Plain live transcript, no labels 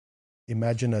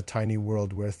Imagine a tiny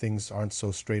world where things aren't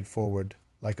so straightforward,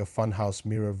 like a funhouse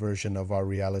mirror version of our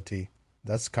reality.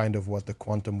 That's kind of what the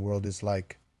quantum world is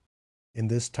like. In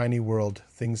this tiny world,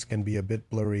 things can be a bit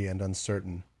blurry and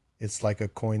uncertain. It's like a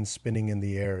coin spinning in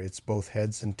the air, it's both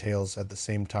heads and tails at the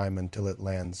same time until it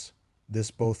lands.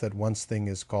 This both at once thing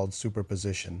is called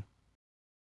superposition.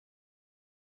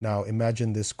 Now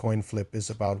imagine this coin flip is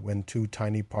about when two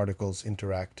tiny particles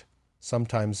interact.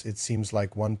 Sometimes it seems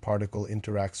like one particle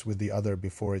interacts with the other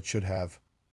before it should have.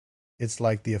 It's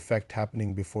like the effect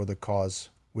happening before the cause,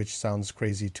 which sounds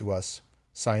crazy to us.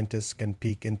 Scientists can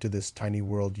peek into this tiny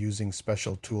world using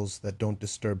special tools that don't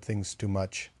disturb things too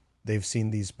much. They've seen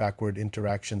these backward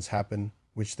interactions happen,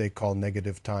 which they call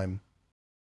negative time.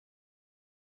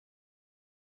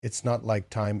 It's not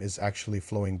like time is actually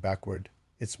flowing backward.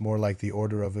 It's more like the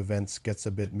order of events gets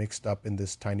a bit mixed up in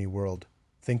this tiny world.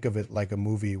 Think of it like a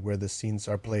movie where the scenes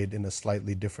are played in a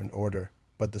slightly different order,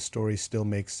 but the story still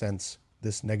makes sense.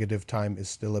 This negative time is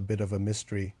still a bit of a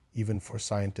mystery, even for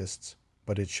scientists,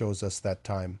 but it shows us that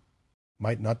time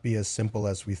might not be as simple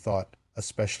as we thought,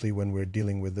 especially when we're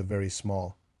dealing with the very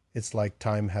small. It's like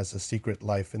time has a secret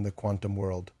life in the quantum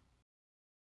world.